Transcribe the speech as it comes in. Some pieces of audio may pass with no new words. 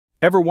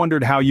Ever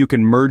wondered how you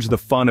can merge the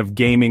fun of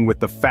gaming with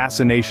the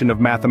fascination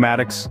of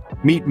mathematics?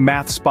 Meet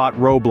Mathsspot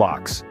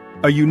Roblox,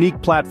 a unique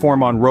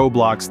platform on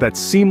Roblox that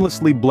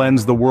seamlessly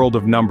blends the world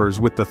of numbers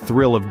with the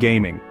thrill of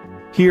gaming.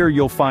 Here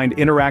you'll find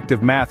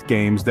interactive math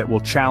games that will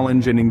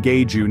challenge and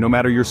engage you no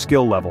matter your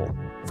skill level.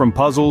 From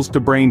puzzles to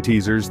brain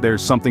teasers,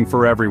 there's something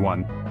for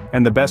everyone.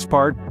 And the best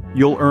part?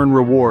 You'll earn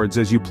rewards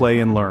as you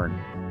play and learn.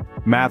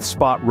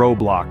 Mathsspot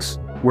Roblox,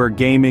 where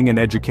gaming and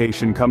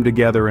education come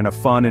together in a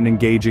fun and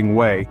engaging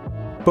way.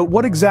 But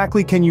what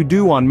exactly can you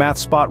do on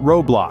Mathsspot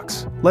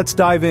Roblox? Let's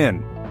dive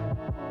in.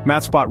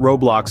 Mathsspot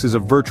Roblox is a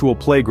virtual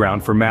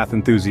playground for math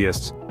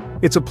enthusiasts.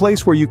 It's a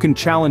place where you can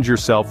challenge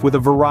yourself with a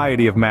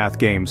variety of math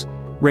games,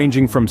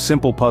 ranging from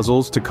simple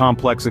puzzles to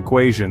complex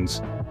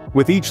equations.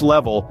 With each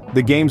level,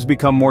 the games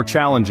become more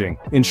challenging,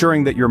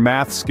 ensuring that your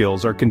math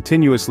skills are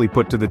continuously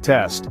put to the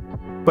test.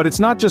 But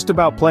it's not just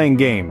about playing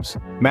games.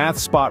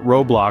 Mathsspot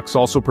Roblox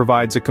also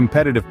provides a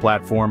competitive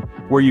platform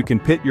where you can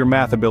pit your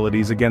math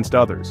abilities against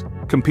others,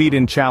 compete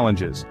in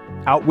challenges,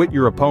 outwit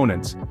your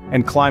opponents,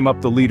 and climb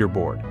up the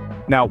leaderboard.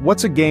 Now,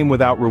 what's a game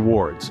without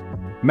rewards?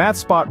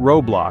 Mathsspot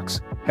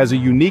Roblox has a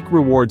unique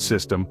reward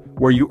system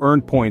where you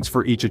earn points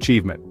for each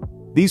achievement.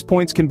 These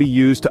points can be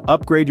used to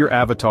upgrade your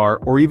avatar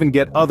or even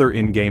get other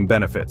in-game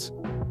benefits.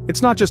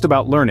 It's not just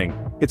about learning,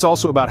 it's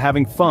also about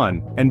having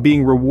fun and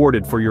being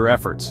rewarded for your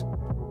efforts.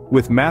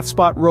 With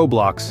Mathsspot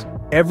Roblox,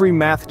 every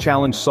math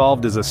challenge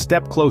solved is a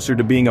step closer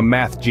to being a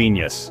math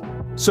genius.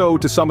 So,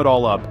 to sum it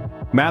all up,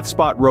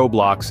 Mathsspot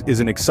Roblox is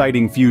an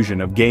exciting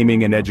fusion of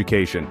gaming and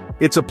education.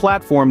 It's a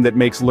platform that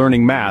makes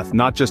learning math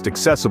not just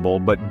accessible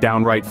but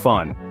downright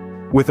fun.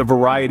 With a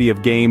variety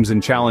of games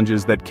and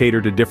challenges that cater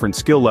to different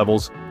skill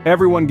levels,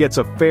 everyone gets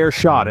a fair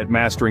shot at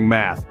mastering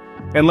math.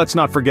 And let's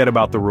not forget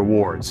about the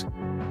rewards.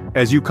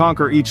 As you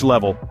conquer each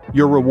level,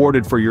 you're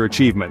rewarded for your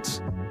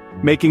achievements,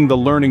 making the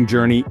learning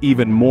journey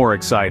even more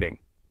exciting.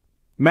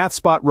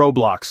 Mathsspot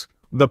Roblox,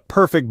 the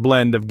perfect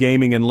blend of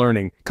gaming and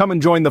learning. Come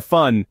and join the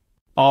fun.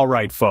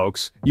 Alright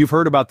folks, you've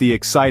heard about the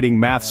exciting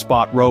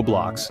Mathsspot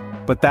Roblox,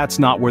 but that's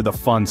not where the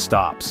fun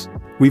stops.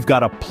 We've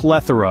got a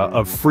plethora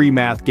of free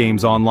math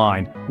games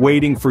online,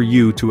 waiting for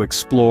you to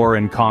explore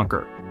and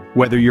conquer.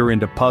 Whether you're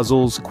into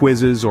puzzles,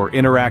 quizzes, or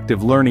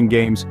interactive learning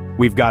games,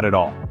 we've got it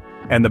all.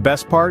 And the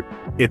best part?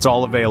 It's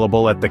all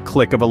available at the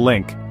click of a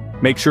link.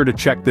 Make sure to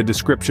check the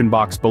description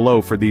box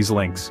below for these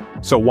links.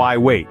 So why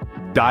wait?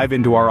 Dive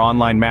into our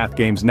online math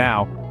games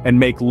now, and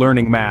make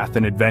learning math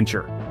an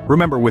adventure.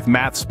 Remember, with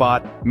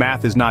Mathsspot,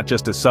 math is not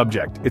just a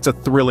subject, it's a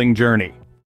thrilling journey.